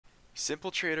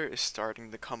Simple Trader is starting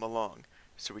to come along.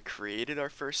 So we created our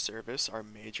first service, our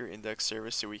major index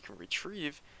service, so we can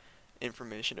retrieve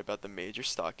information about the major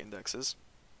stock indexes.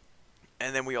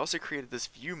 And then we also created this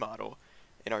view model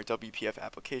in our WPF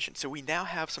application. So we now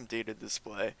have some data to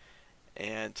display,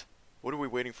 and what are we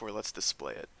waiting for? Let's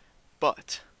display it.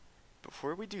 But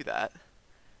before we do that,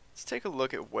 let's take a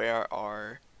look at where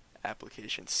our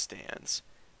application stands.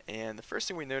 And the first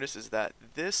thing we notice is that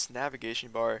this navigation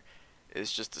bar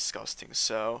is just disgusting.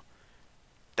 So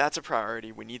that's a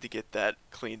priority. We need to get that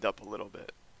cleaned up a little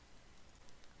bit.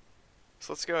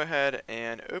 So let's go ahead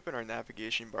and open our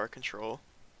navigation bar control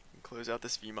and close out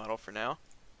this view model for now.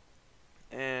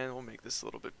 And we'll make this a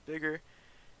little bit bigger.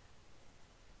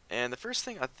 And the first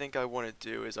thing I think I want to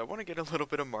do is I want to get a little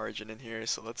bit of margin in here.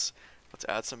 So let's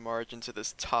add some margin to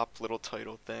this top little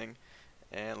title thing,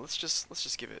 and let's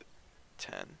just give it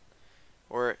 10.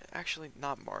 Or actually,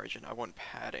 not margin. I want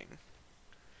padding.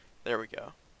 There we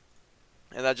go.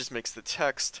 And that just makes the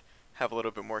text have a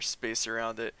little bit more space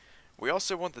around it. We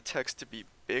also want the text to be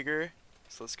bigger,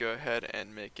 so let's go ahead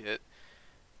and make it.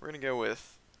 We're gonna go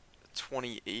with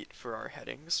 28 for our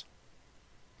headings.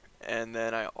 And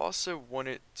then I also want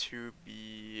it to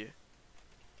be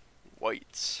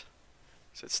white,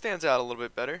 so it stands out a little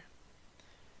bit better.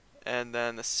 And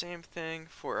then the same thing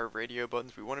for our radio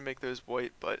buttons. We want to make those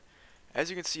white, but as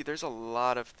you can see, there's a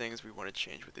lot of things we want to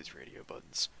change with these radio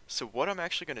buttons. So what I'm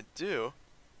actually going to do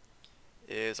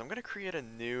is I'm going to create a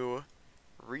new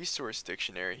resource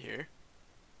dictionary here,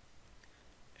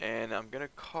 and I'm going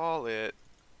to call it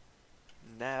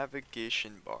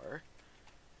navigation bar.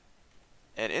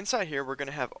 And inside here, we're going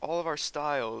to have all of our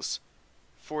styles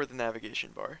for the navigation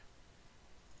bar.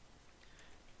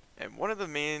 And one of the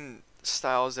main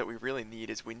styles that we really need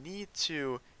is we need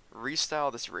to restyle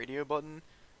this radio button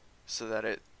so that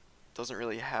it doesn't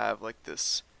really have like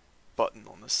this button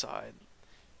on the side.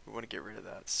 We want to get rid of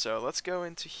that. So let's go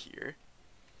into here,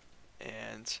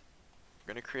 and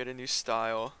we're going to create a new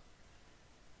style.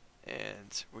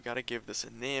 And we got to give this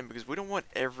a name because we don't want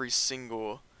every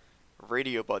single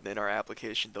radio button in our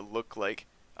application to look like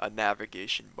a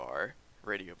navigation bar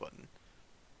radio button.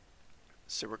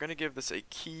 So we're going to give this a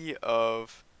key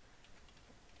of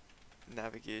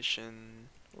navigation,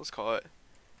 let's call it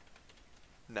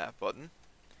nav button.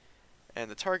 And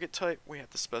the target type, we have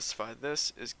to specify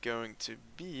this is going to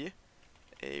be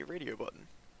a radio button.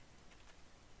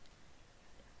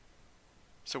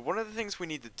 So one of the things we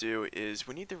need to do is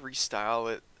we need to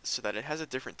restyle it so that it has a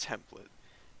different template,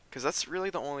 because that's really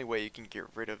the only way you can get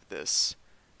rid of this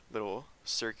little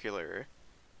circular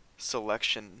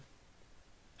selection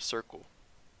circle.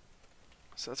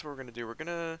 So that's what we're going to do. We're going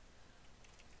to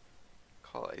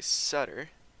call it a setter,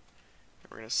 and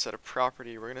we're going to set a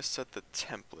property. We're going to set the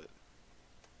template.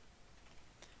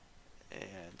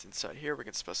 And inside here we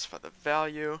can specify the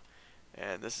value,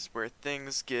 and this is where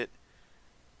things get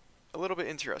a little bit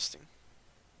interesting.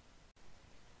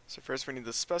 So first we need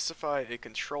to specify a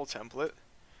control template,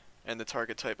 and the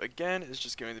target type again is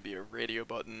just going to be a radio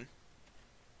button.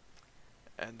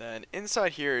 And then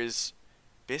inside here is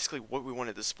basically what we want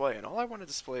to display, and all I want to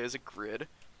display is a grid,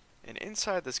 and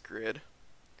inside this grid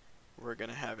we're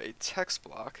going to have a text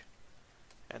block,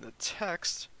 and the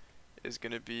text is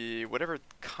going to be whatever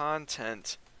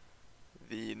content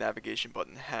the navigation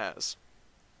button has,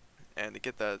 and to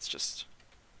get that it's just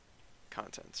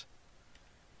content.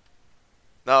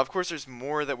 Now of course there's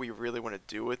more that we really want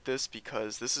to do with this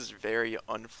because this is very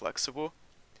unflexible.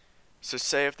 So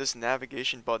say if this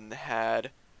navigation button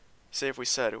had, say if we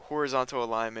said horizontal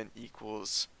alignment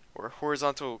equals, or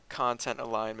horizontal content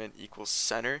alignment equals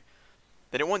center,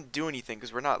 then it won't do anything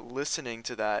because we're not listening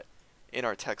to that in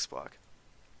our text block.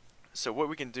 So what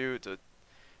we can do to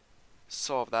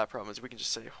solve that problem is we can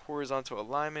just say horizontal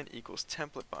alignment equals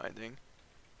template binding,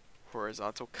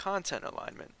 horizontal content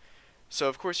alignment. So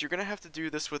of course you're going to have to do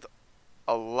this with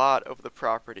a lot of the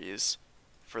properties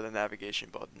for the navigation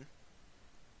button.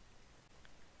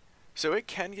 So it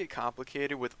can get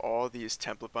complicated with all these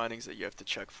template bindings that you have to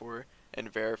check for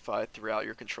and verify throughout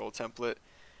your control template.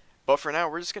 But for now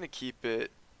we're just going to keep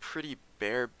it pretty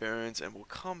bare bones, and we'll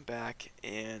come back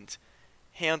and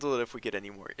handle it if we get any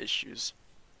more issues.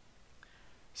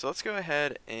 So let's go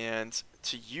ahead, and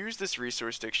to use this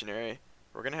resource dictionary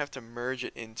we're going to have to merge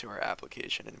it into our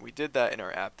application, and we did that in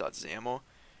our app.xaml.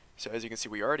 So as you can see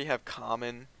we already have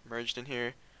common merged in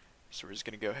here, so we're just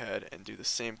going to go ahead and do the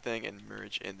same thing and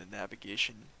merge in the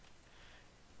navigation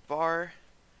bar,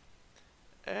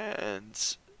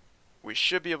 and we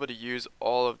should be able to use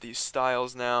all of these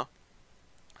styles now.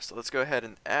 So let's go ahead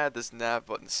and add this nav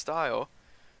button style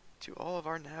to all of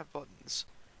our nav buttons.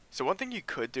 So one thing you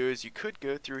could do is you could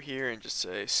go through here and just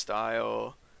say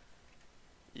style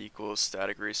equals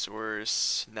static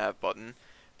resource nav button,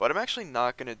 but I'm actually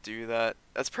not going to do that.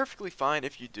 That's perfectly fine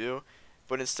if you do,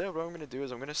 but instead what I'm going to do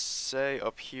is I'm going to say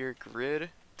up here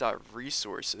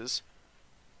grid.resources,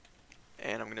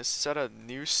 and I'm going to set a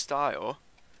new style,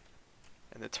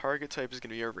 and the target type is going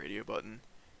to be our radio button,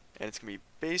 and it's going to be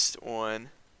based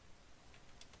on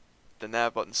the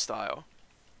nav button style.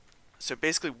 So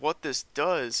basically what this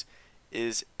does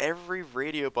is every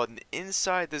radio button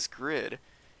inside this grid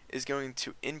is going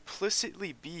to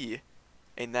implicitly be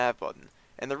a nav button.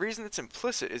 And the reason it's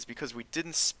implicit is because we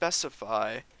didn't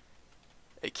specify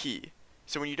a key.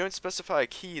 So when you don't specify a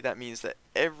key, that means that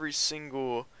every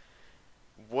single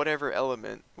whatever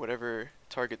element, whatever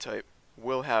target type,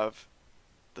 will have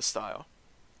the style.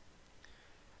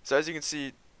 So as you can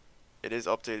see, it is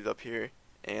updated up here,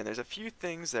 and there's a few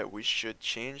things that we should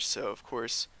change. So of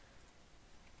course,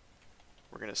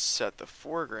 we're going to set the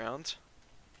foreground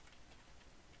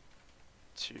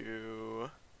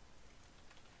to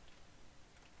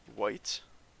white,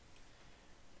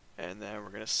 and then we're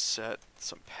going to set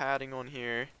some padding on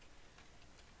here.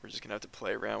 We're just going to have to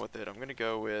play around with it. I'm going to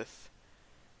go with,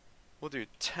 we'll do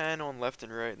 10 on left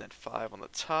and right, and then 5 on the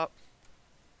top,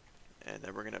 and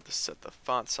then we're going to have to set the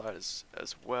font size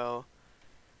as well.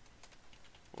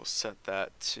 We'll set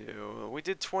that to, we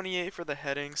did 28 for the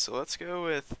heading, so let's go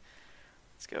with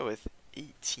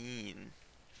 18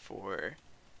 for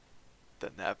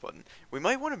the nav button. We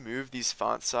might want to move these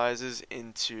font sizes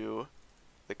into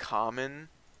the common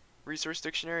resource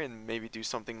dictionary and maybe do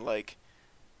something like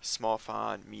small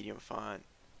font, medium font,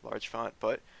 large font,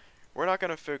 but we're not going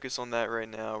to focus on that right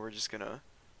now. We're just going to,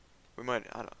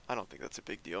 I don't think that's a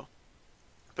big deal.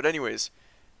 But anyways,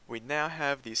 we now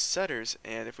have these setters,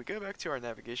 and if we go back to our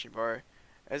navigation bar,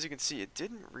 as you can see, it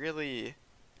didn't really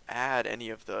add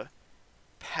any of the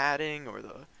padding or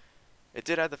it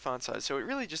did add the font size, so it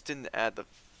really just didn't add the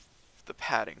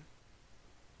padding.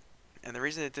 And the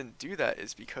reason it didn't do that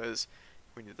is because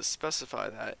we need to specify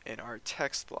that in our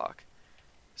text block.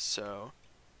 So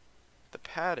the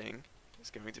padding is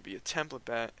going to be a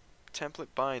template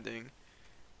binding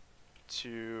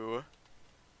to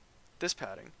this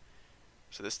padding.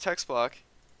 So this text block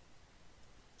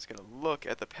is going to look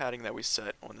at the padding that we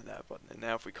set on the nav button. And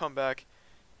now if we come back,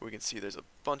 we can see there's a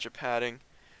bunch of padding.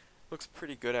 Looks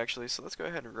pretty good actually, so let's go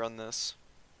ahead and run this.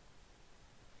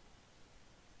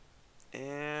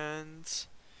 And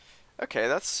okay,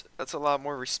 that's a lot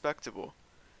more respectable.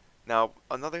 Now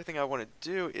another thing I want to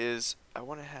do is I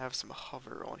want to have some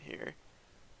hover on here.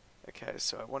 Okay,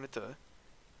 so I wanted to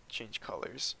change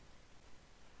colors.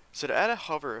 So to add a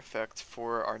hover effect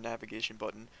for our navigation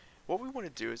button, what we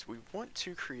want to do is we want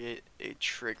to create a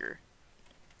trigger.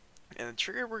 And the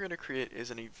trigger we're going to create is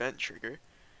an event trigger,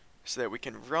 so that we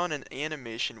can run an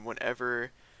animation whenever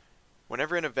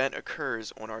an event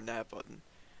occurs on our nav button.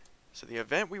 So the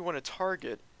event we want to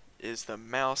target is the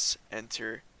mouse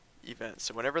enter event.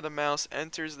 So whenever the mouse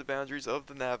enters the boundaries of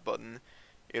the nav button,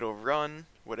 it'll run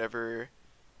whatever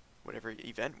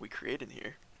event we create in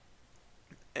here.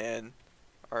 And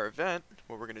our event,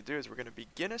 what we're going to do is we're going to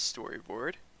begin a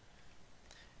storyboard.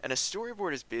 And a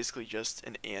storyboard is basically just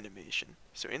an animation.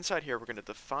 So inside here we're going to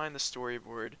define the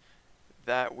storyboard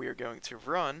that we are going to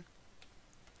run,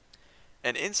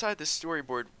 and inside the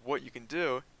storyboard what you can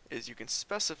do is you can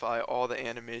specify all the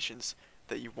animations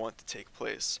that you want to take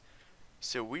place.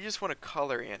 So we just want a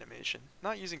color animation,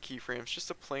 not using keyframes,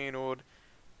 just a plain old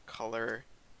color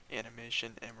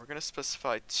animation, and we're going to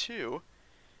specify 2,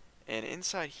 and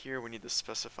inside here we need to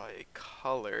specify a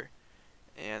color,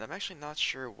 and I'm actually not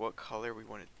sure what color we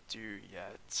want to do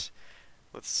yet.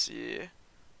 Let's see,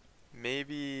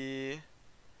 maybe,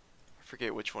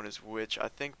 forget which one is which. I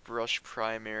think brush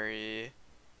primary,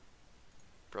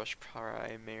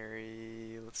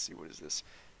 let's see, what is this?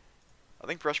 I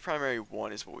think brush primary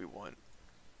 1 is what we want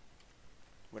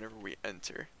whenever we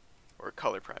enter, or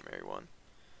color primary 1.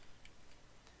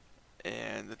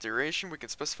 And the duration, we can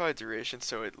specify a duration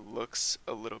so it looks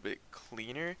a little bit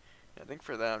cleaner. And I think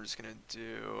for that I'm just going to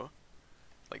do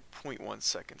like 0.1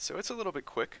 seconds, so it's a little bit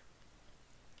quick.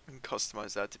 You can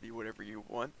customize that to be whatever you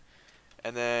want.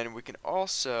 And then we can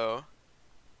also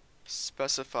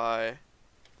specify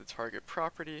the target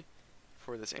property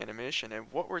for this animation, and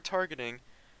what we're targeting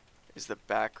is the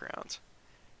background.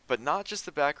 But not just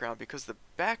the background, because the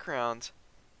background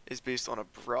is based on a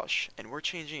brush and we're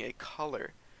changing a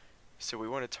color. So we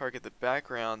want to target the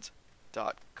background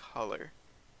dot color.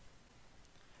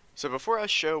 So before I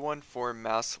show one for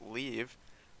mouse leave,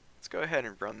 let's go ahead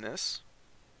and run this.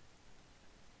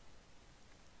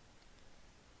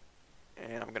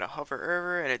 and I'm gonna hover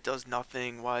over and it does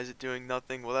nothing. Why is it doing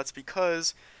nothing? Well, that's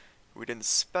because we didn't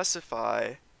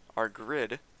specify our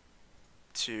grid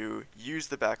to use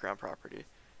the background property.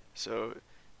 So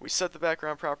we set the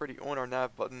background property on our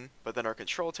nav button, but then our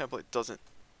control template doesn't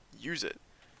use it.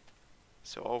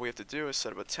 So all we have to do is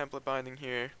set up a template binding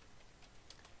here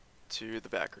to the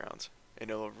background, and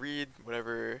it'll read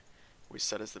whatever we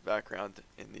set as the background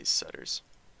in these setters.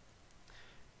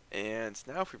 And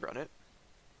now if we run it,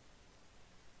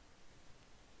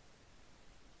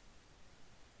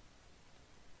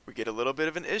 we get a little bit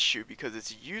of an issue because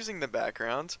it's using the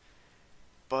background,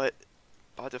 but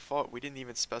by default we didn't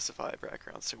even specify a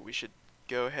background, so we should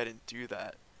go ahead and do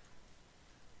that.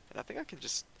 And I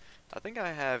think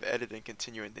I have edit and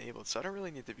continue enabled, so I don't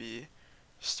really need to be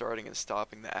starting and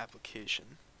stopping the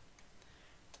application.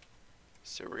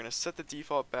 So we're going to set the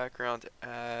default background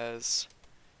as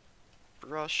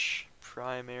brush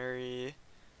primary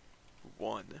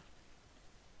 1.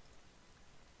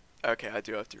 Okay, I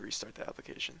do have to restart the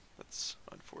application. That's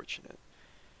unfortunate.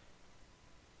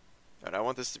 And I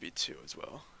want this to be 2 as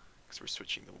well, because we're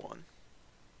switching to 1.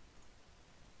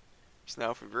 So now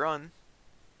if we run,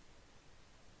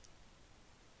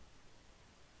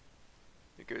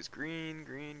 it goes green,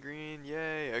 green, green,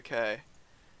 yay, okay.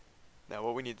 Now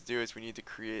what we need to do is we need to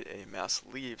create a mouse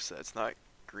leave so that it's not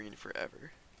green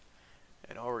forever.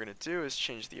 And all we're going to do is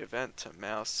change the event to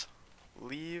mouse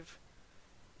leave,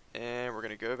 and we're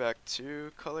going to go back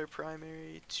to color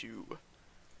primary 2.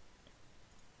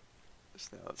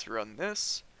 So now let's run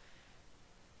this.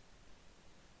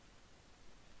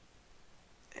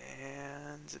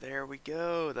 And there we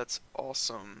go. That's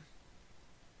awesome.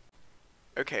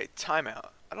 Okay,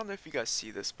 timeout. I don't know if you guys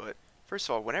see this, but first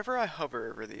of all, whenever I hover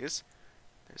over these,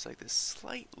 there's like this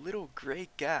slight little gray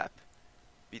gap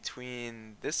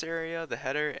between this area, the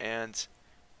header, and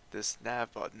this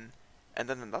nav button. And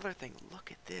then another thing,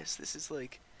 look at this. This is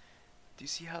like, do you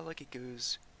see how like it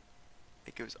goes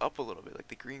up a little bit, like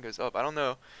the green goes up. I don't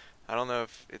know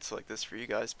if it's like this for you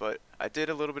guys, but I did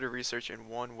a little bit of research, and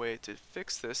one way to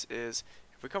fix this is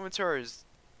if we come into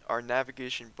our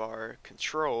navigation bar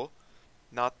control,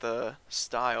 not the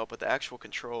style, but the actual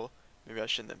control. Maybe I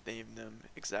shouldn't have named them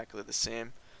exactly the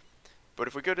same. But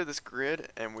if we go to this grid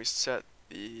and we set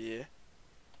the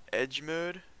edge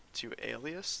mode to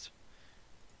aliased,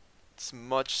 it's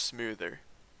much smoother.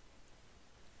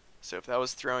 So if that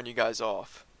was throwing you guys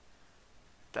off,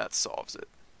 that solves it.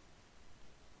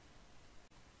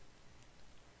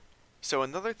 So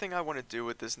another thing I want to do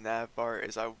with this nav bar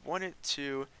is I want it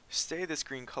to stay this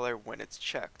green color when it's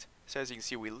checked. So as you can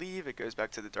see, we leave, it goes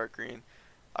back to the dark green.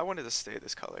 I want it to stay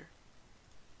this color.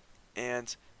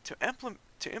 And to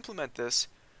implement this,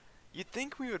 you'd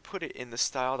think we would put it in the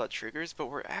style.triggers, but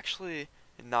we're actually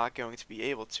not going to be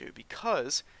able to,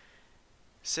 because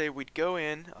say we'd go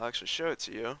in, I'll actually show it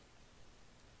to you.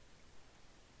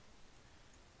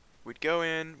 We'd go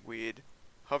in, we'd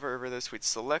hover over this, we'd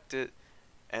select it,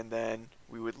 and then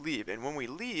we would leave. And when we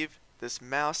leave, this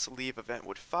mouse leave event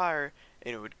would fire,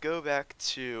 and it would go back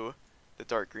to the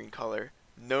dark green color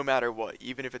no matter what,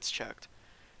 even if it's checked.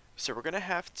 So we're going to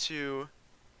have to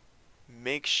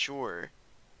make sure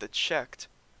the checked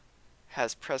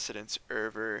has precedence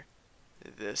over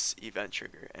this event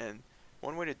trigger. And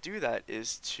one way to do that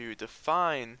is to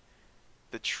define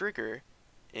the trigger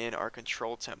in our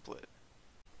control template.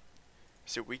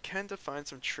 So we can define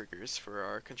some triggers for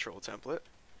our control template.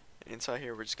 And inside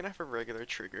here, we're just going to have a regular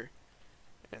trigger.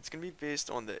 And it's going to be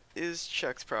based on the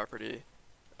isChecked property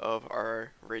of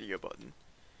our radio button.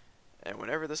 And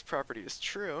whenever this property is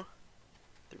true,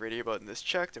 the radio button is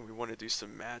checked and we want to do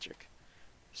some magic.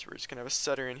 So we're just going to have a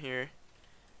setter in here,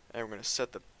 and we're going to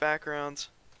set the background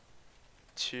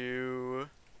to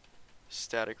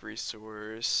static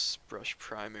resource brush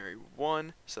primary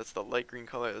 1. So that's the light green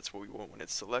color, that's what we want when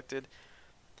it's selected.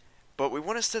 But we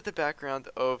want to set the background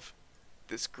of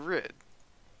this grid,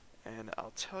 and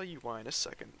I'll tell you why in a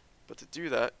second. But to do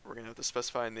that, we're going to have to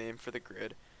specify a name for the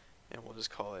grid, and we'll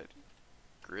just call it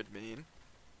grid main.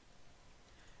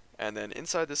 And then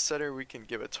inside this setter we can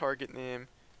give a target name,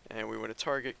 and we want to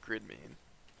target grid main.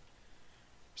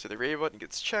 So the radio button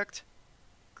gets checked,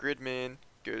 grid main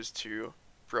goes to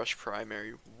brush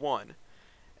primary 1.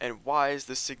 And why is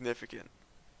this significant?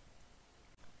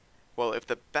 Well, if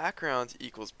the background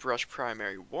equals brush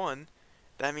primary 1,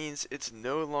 that means it's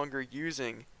no longer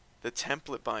using the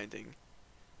template binding.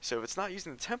 So if it's not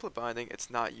using the template binding, it's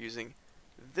not using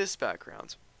this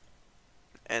background.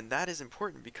 And that is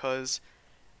important because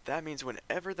that means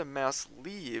whenever the mouse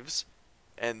leaves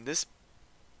and this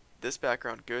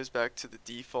background goes back to the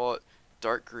default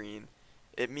dark green,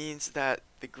 it means that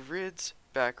the grid's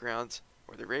background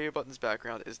or the radio button's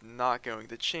background is not going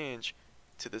to change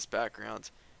to this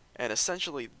background. And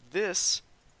essentially this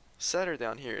setter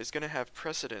down here is going to have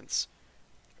precedence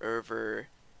over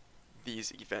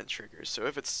these event triggers. So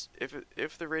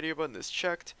if the radio button is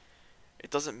checked, it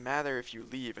doesn't matter if you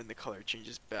leave and the color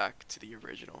changes back to the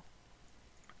original.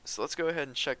 So let's go ahead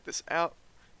and check this out,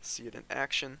 see it in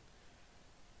action.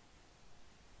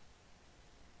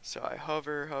 So I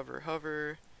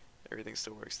hover, everything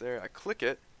still works there. I click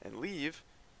it and leave,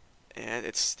 and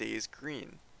it stays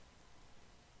green.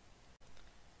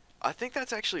 I think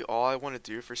that's actually all I want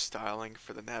to do for styling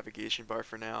for the navigation bar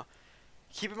for now.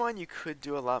 Keep in mind you could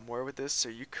do a lot more with this, so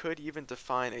you could even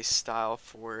define a style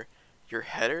for your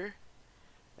header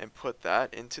and put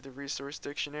that into the resource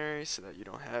dictionary so that you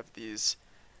don't have these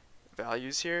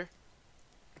values here.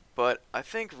 But I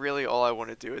think really all I want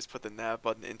to do is put the nav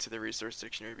button into the resource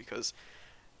dictionary, because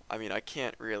I mean, I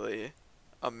can't really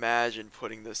imagine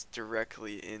putting this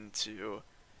directly into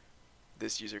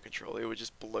this user control. It would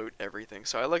just bloat everything.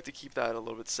 So I like to keep that a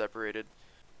little bit separated.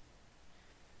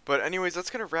 But anyways, that's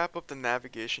going to wrap up the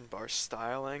navigation bar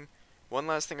styling. One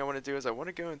last thing I want to do is I want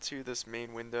to go into this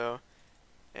main window,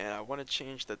 and I want to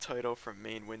change the title from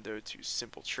main window to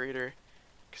simple trader,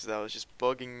 because that was just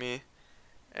bugging me.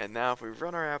 And now if we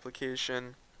run our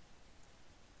application,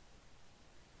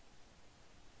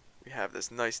 we have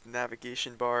this nice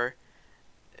navigation bar,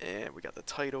 and we got the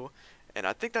title. And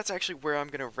I think that's actually where I'm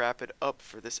going to wrap it up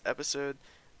for this episode.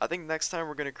 I think next time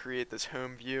we're going to create this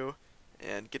home view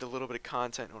and get a little bit of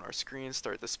content on our screen,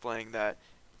 start displaying that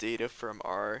data from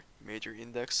our major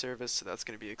index service, so that's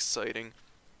going to be exciting.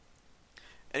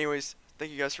 Anyways,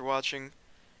 thank you guys for watching.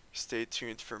 Stay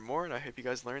tuned for more, and I hope you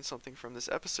guys learned something from this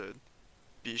episode.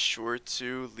 Be sure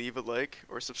to leave a like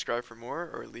or subscribe for more,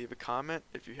 or leave a comment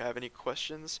if you have any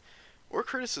questions or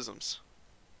criticisms.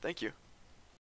 Thank you.